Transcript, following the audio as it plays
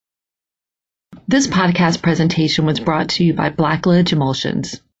This podcast presentation was brought to you by Blackledge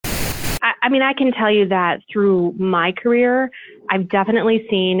Emulsions. I can tell you that through my career, I've definitely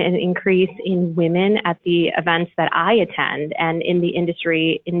seen an increase in women at the events that I attend and in the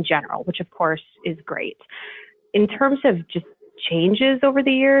industry in general, which of course is great. In terms of just changes over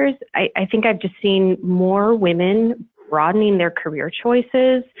the years, I think I've just seen more women broadening their career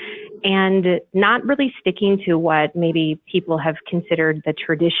choices and not really sticking to what maybe people have considered the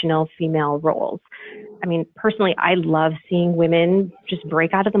traditional female roles. I mean, personally, I love seeing women just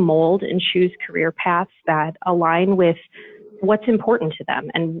break out of the mold and choose career paths that align with what's important to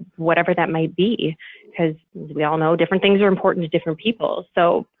them and whatever that might be, because we all know different things are important to different people.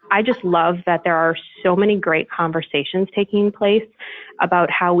 So I just love that there are so many great conversations taking place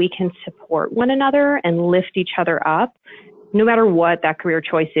about how we can support one another and lift each other up, no matter what that career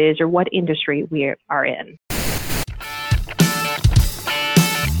choice is or what industry we are in.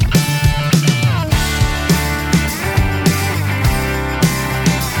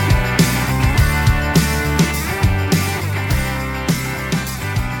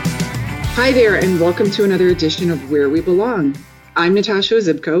 Hi there, and welcome to another edition of Where We Belong. I'm Natasha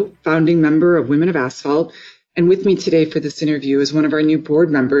Zibko, founding member of Women of Asphalt, and with me today for this interview is one of our new board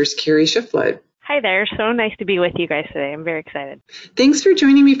members, Carrie Shiflett. Hi there. So nice to be with you guys today. I'm very excited. Thanks for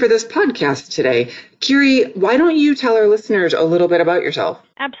joining me for this podcast today. Carrie, why don't you tell our listeners a little bit about yourself?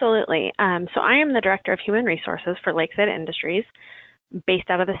 Absolutely. So I am the Director of Human Resources for Lakeside Industries, based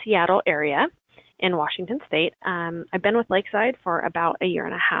out of the Seattle area in Washington State. I've been with Lakeside for about a year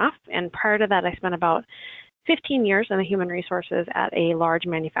and a half, and prior to that, I spent about 15 years in the human resources at a large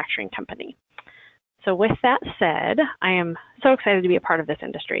manufacturing company. So with that said, I am so excited to be a part of this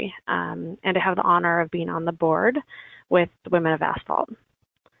industry and to have the honor of being on the board with the Women of Asphalt.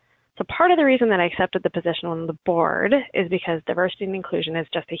 So part of the reason that I accepted the position on the board is because diversity and inclusion is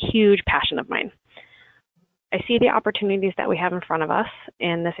just a huge passion of mine. I see the opportunities that we have in front of us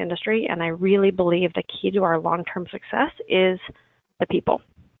in this industry, and I really believe the key to our long-term success is the people.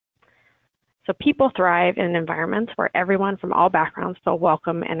 So people thrive in environments where everyone from all backgrounds feel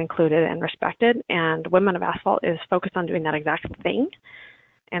welcome and included and respected, and Women of Asphalt is focused on doing that exact thing.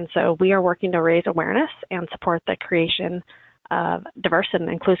 And so we are working to raise awareness and support the creation of diverse and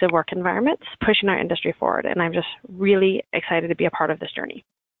inclusive work environments, pushing our industry forward. And I'm just really excited to be a part of this journey.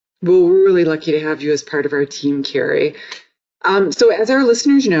 Well, we're really lucky to have you as part of our team, Carrie. So as our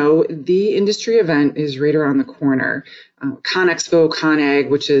listeners know, the industry event is right around the corner. ConExpo ConAg,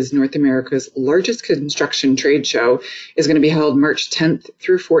 which is North America's largest construction trade show, is going to be held March 10th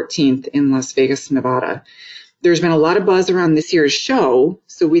through 14th in Las Vegas, Nevada. There's been a lot of buzz around this year's show,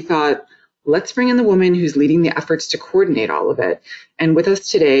 so we thought, let's bring in the woman who's leading the efforts to coordinate all of it. And with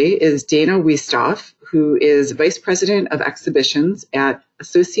us today is Dana Wiestoff, who is Vice President of Exhibitions at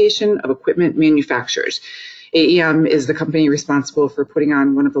Association of Equipment Manufacturers. AEM is the company responsible for putting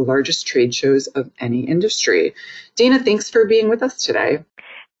on one of the largest trade shows of any industry. Dana, thanks for being with us today.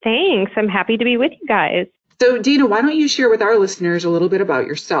 Thanks. I'm happy to be with you guys. So, Dana, why don't you share with our listeners a little bit about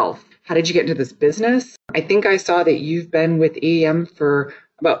yourself? How did you get into this business? I think I saw that you've been with AEM for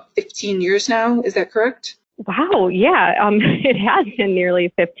about 15 years now. Is that correct? Wow. Yeah. It has been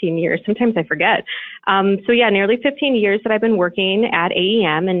nearly 15 years. Sometimes I forget. Nearly 15 years that I've been working at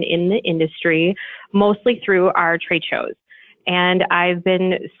AEM and in the industry, mostly through our trade shows. And I've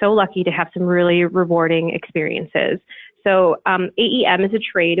been so lucky to have some really rewarding experiences. So AEM is a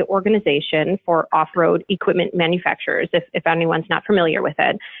trade organization for off-road equipment manufacturers, if anyone's not familiar with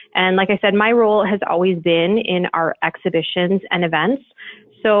it. And like I said, my role has always been in our exhibitions and events.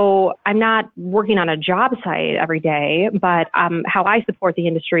 So I'm not working on a job site every day, but how I support the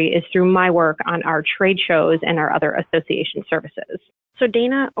industry is through my work on our trade shows and our other association services. So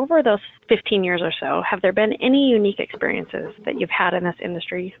Dana, over those 15 years or so, have there been any unique experiences that you've had in this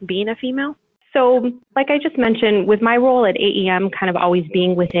industry being a female? So like I just mentioned, with my role at AEM kind of always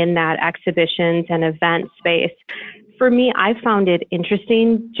being within that exhibitions and event space, for me, I found it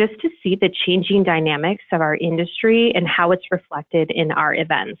interesting just to see the changing dynamics of our industry and how it's reflected in our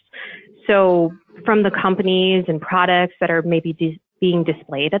events. So from the companies and products that are maybe being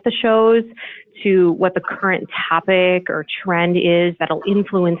displayed at the shows to what the current topic or trend is that'll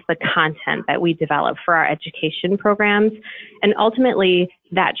influence the content that we develop for our education programs. And ultimately,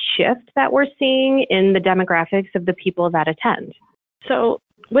 that shift that we're seeing in the demographics of the people that attend. So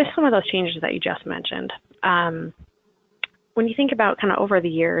with some of those changes that you just mentioned, when you think about kind of over the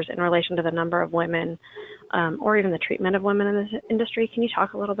years in relation to the number of women or even the treatment of women in this industry, can you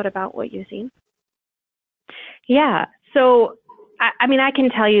talk a little bit about what you've seen? Yeah. So I mean, I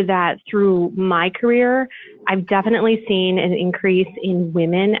can tell you that through my career, I've definitely seen an increase in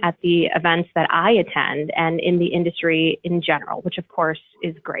women at the events that I attend and in the industry in general, which of course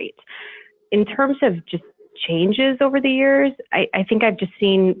is great. In terms of just changes over the years, I think I've just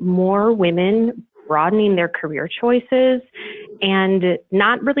seen more women broadening their career choices and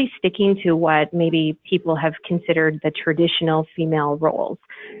not really sticking to what maybe people have considered the traditional female roles.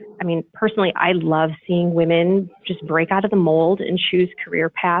 I mean, personally, I love seeing women just break out of the mold and choose career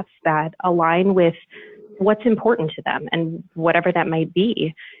paths that align with what's important to them and whatever that might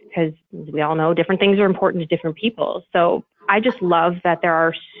be, because we all know different things are important to different people. So I just love that there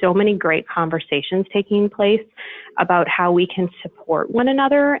are so many great conversations taking place about how we can support one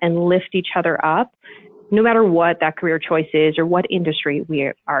another and lift each other up, no matter what that career choice is or what industry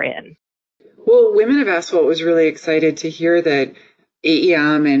we are in. Well, Women of Asphalt was really excited to hear that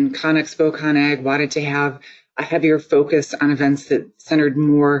AEM and ConExpo ConAg wanted to have a heavier focus on events that centered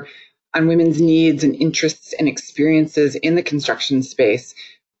more on women's needs and interests and experiences in the construction space.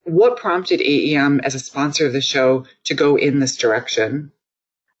 What prompted AEM as a sponsor of the show to go in this direction?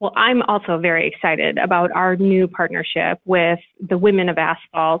 Well, I'm also very excited about our new partnership with the Women of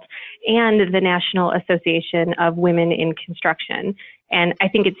Asphalt and the National Association of Women in Construction. And I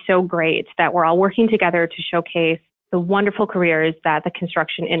think it's so great that we're all working together to showcase the wonderful careers that the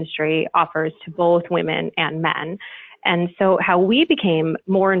construction industry offers to both women and men. And so how we became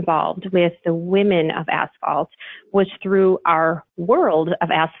more involved with the Women of Asphalt was through our World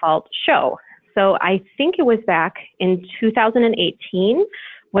of Asphalt show. So I think it was back in 2018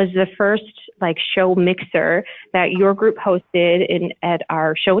 was the first show mixer that your group hosted at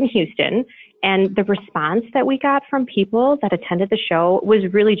our show in Houston. And the response that we got from people that attended the show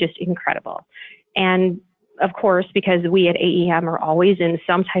was really just incredible. And of course, because we at AEM are always in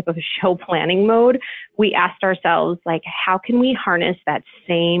some type of show planning mode, we asked ourselves, how can we harness that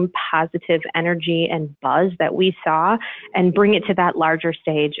same positive energy and buzz that we saw and bring it to that larger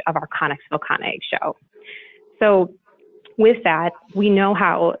stage of our ConExpo ConAg show? So with that, we know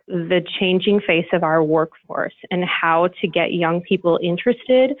how the changing face of our workforce and how to get young people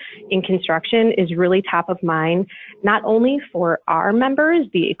interested in construction is really top of mind, not only for our members,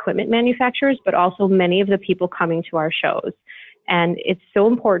 the equipment manufacturers, but also many of the people coming to our shows. And it's so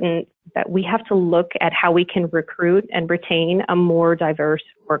important that we have to look at how we can recruit and retain a more diverse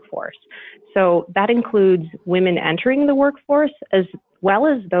workforce. So that includes women entering the workforce as well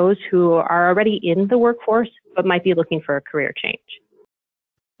as those who are already in the workforce but might be looking for a career change.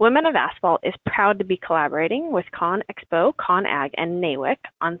 Women of Asphalt is proud to be collaborating with ConExpo, ConAg, and NAWIC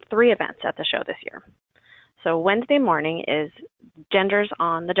on 3 events at the show this year. So Wednesday morning is Genders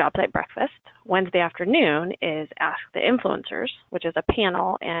on the Job Site Breakfast. Wednesday afternoon is Ask the Influencers, which is a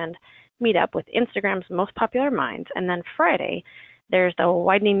panel and meetup with Instagram's most popular minds. And then Friday, there's the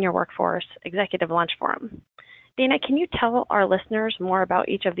Widening Your Workforce Executive Lunch Forum. Dana, can you tell our listeners more about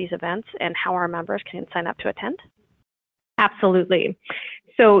each of these events and how our members can sign up to attend? Absolutely.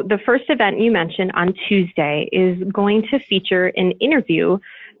 So the first event you mentioned on Tuesday is going to feature an interview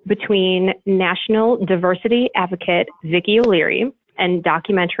between national diversity advocate Vicki O'Leary and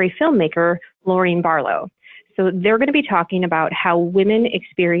documentary filmmaker Laureen Barlow. So they're going to be talking about how women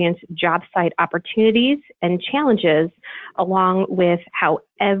experience job site opportunities and challenges, along with how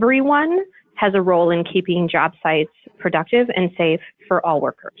everyone has a role in keeping job sites productive and safe for all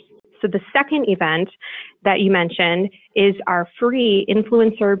workers. So the second event that you mentioned is our free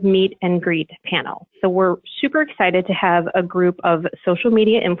influencer meet and greet panel. So we're super excited to have a group of social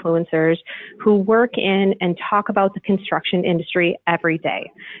media influencers who work in and talk about the construction industry every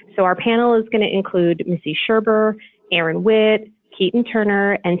day. So our panel is going to include Missy Sherber, Aaron Witt, Keaton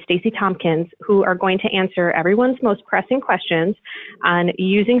Turner, and Stacey Tompkins, who are going to answer everyone's most pressing questions on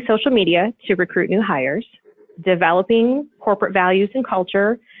using social media to recruit new hires, developing corporate values and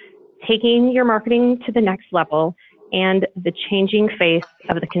culture, taking your marketing to the next level, and the changing face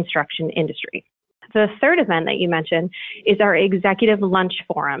of the construction industry. The third event that you mentioned is our executive lunch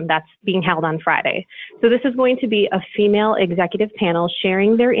forum that's being held on Friday. So this is going to be a female executive panel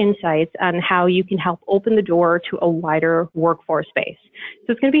sharing their insights on how you can help open the door to a wider workforce base.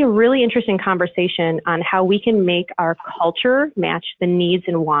 So it's going to be a really interesting conversation on how we can make our culture match the needs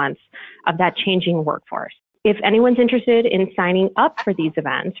and wants of that changing workforce. If anyone's interested in signing up for these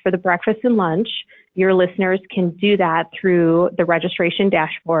events, for the breakfast and lunch, your listeners can do that through the registration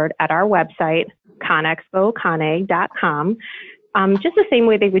dashboard at our website, conexpoconag.com, just the same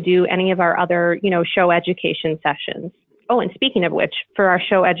way they would do any of our other, show education sessions. Oh, and speaking of which, for our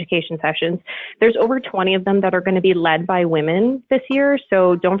show education sessions, there's over 20 of them that are going to be led by women this year.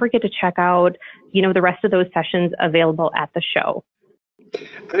 So don't forget to check out, the rest of those sessions available at the show.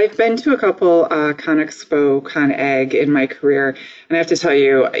 I've been to a couple ConExpo, ConAg in my career, and I have to tell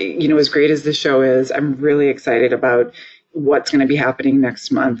you, as great as the show is, I'm really excited about what's going to be happening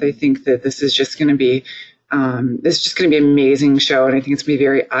next month. I think that this is just going to be an amazing show, and I think it's going to be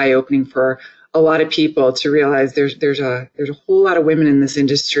very eye-opening for a lot of people to realize there's a whole lot of women in this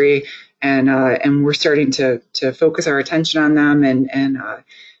industry, and we're starting to focus our attention on them, and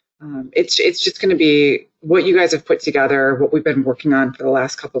it's just going to be what you guys have put together, what we've been working on for the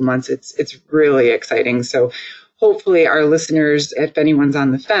last couple of months. It's really exciting. So hopefully our listeners, if anyone's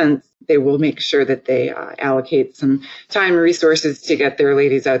on the fence, they will make sure that they allocate some time and resources to get their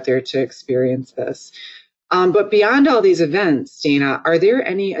ladies out there to experience this. But beyond all these events, Dana, are there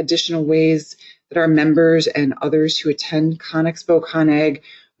any additional ways that our members and others who attend ConExpo, ConAg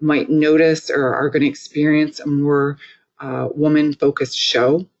might notice or are going to experience a more woman-focused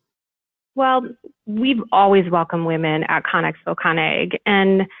show? Well, we've always welcomed women at ConExpo, ConAg,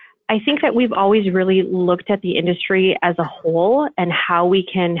 and I think that we've always really looked at the industry as a whole and how we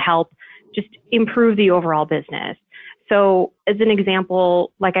can help just improve the overall business. So as an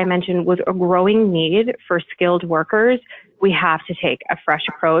example, like I mentioned, with a growing need for skilled workers, we have to take a fresh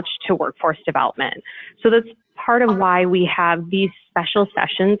approach to workforce development. So that's part of why we have these special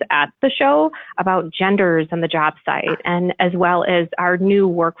sessions at the show about genders on the job site, and as well as our new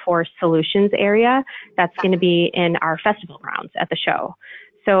workforce solutions area that's going to be in our festival grounds at the show.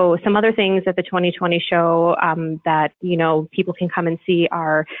 So some other things at the 2020 show that, people can come and see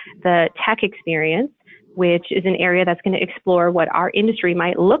are the tech experience, which is an area that's going to explore what our industry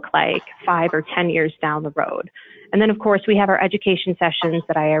might look like 5 or 10 years down the road. And then, of course, we have our education sessions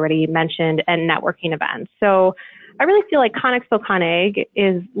that I already mentioned and networking events. So I really feel like ConExpo, ConAg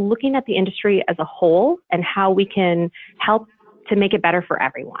is looking at the industry as a whole and how we can help to make it better for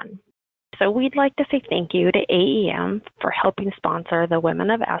everyone. So we'd like to say thank you to AEM for helping sponsor the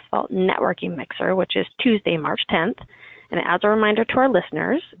Women of Asphalt Networking Mixer, which is Tuesday, March 10th. And as a reminder to our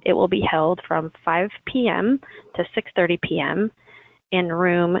listeners, it will be held from 5 p.m. to 6:30 p.m. in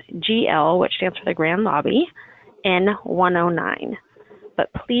room GL, which stands for the Grand Lobby, N109. But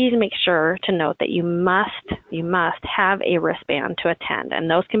please make sure to note that you must have a wristband to attend,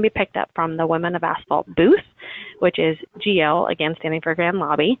 and those can be picked up from the Women of Asphalt booth, which is GL, again standing for Grand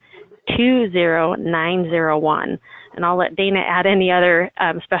Lobby, 20901. And I'll let Dana add any other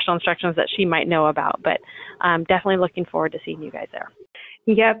special instructions that she might know about, but definitely looking forward to seeing you guys there.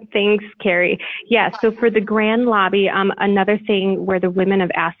 Yep. Thanks, Carrie. Yeah. So for the Grand Lobby, another thing where the Women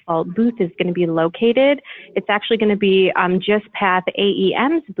of Asphalt booth is going to be located, it's actually going to be just past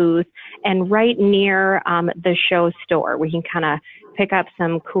AEM's booth and right near the show store, where you can kind of pick up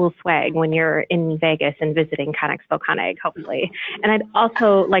some cool swag when you're in Vegas and visiting ConExpo, ConAg, hopefully. And I'd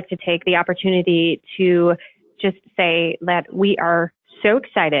also like to take the opportunity to just say that we are so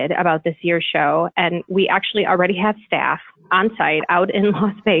excited about this year's show, and we actually already have staff on site out in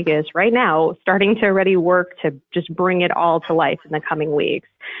Las Vegas right now starting to already work to just bring it all to life in the coming weeks.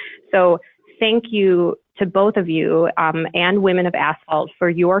 So thank you to both of you and Women of Asphalt for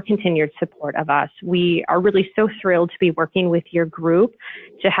your continued support of us. We are really so thrilled to be working with your group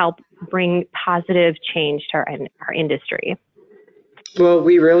to help bring positive change to our industry. Well,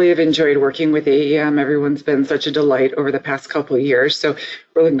 we really have enjoyed working with AEM. Everyone's been such a delight over the past couple of years. So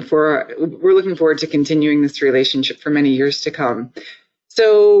we're looking forward to continuing this relationship for many years to come.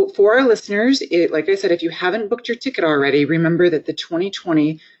 So for our listeners, like I said, if you haven't booked your ticket already, remember that the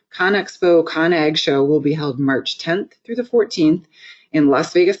 2020 ConExpo ConAg show will be held March 10th through the 14th in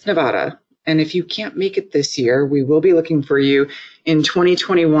Las Vegas, Nevada. And if you can't make it this year, we will be looking for you in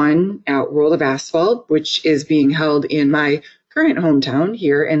 2021 at World of Asphalt, which is being held in my current hometown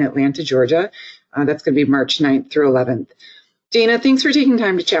here in Atlanta, Georgia. That's going to be March 9th through 11th. Dana, thanks for taking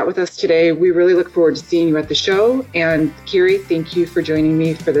time to chat with us today. We really look forward to seeing you at the show. And Carrie, thank you for joining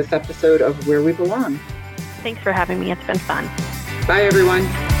me for this episode of Where We Belong. Thanks for having me. It's been fun. Bye, everyone.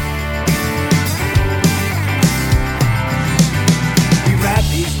 We ride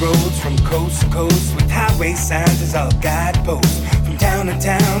these roads from coast to coast with highway signs as our guideposts. From town to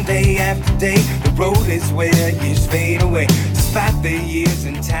town, day after day, the road is where years fade away. Despite the years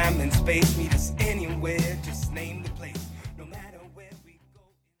and time and space, meet us anywhere, just name the place, no matter where we go.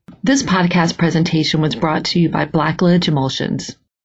 This podcast presentation was brought to you by Blackledge Emulsions.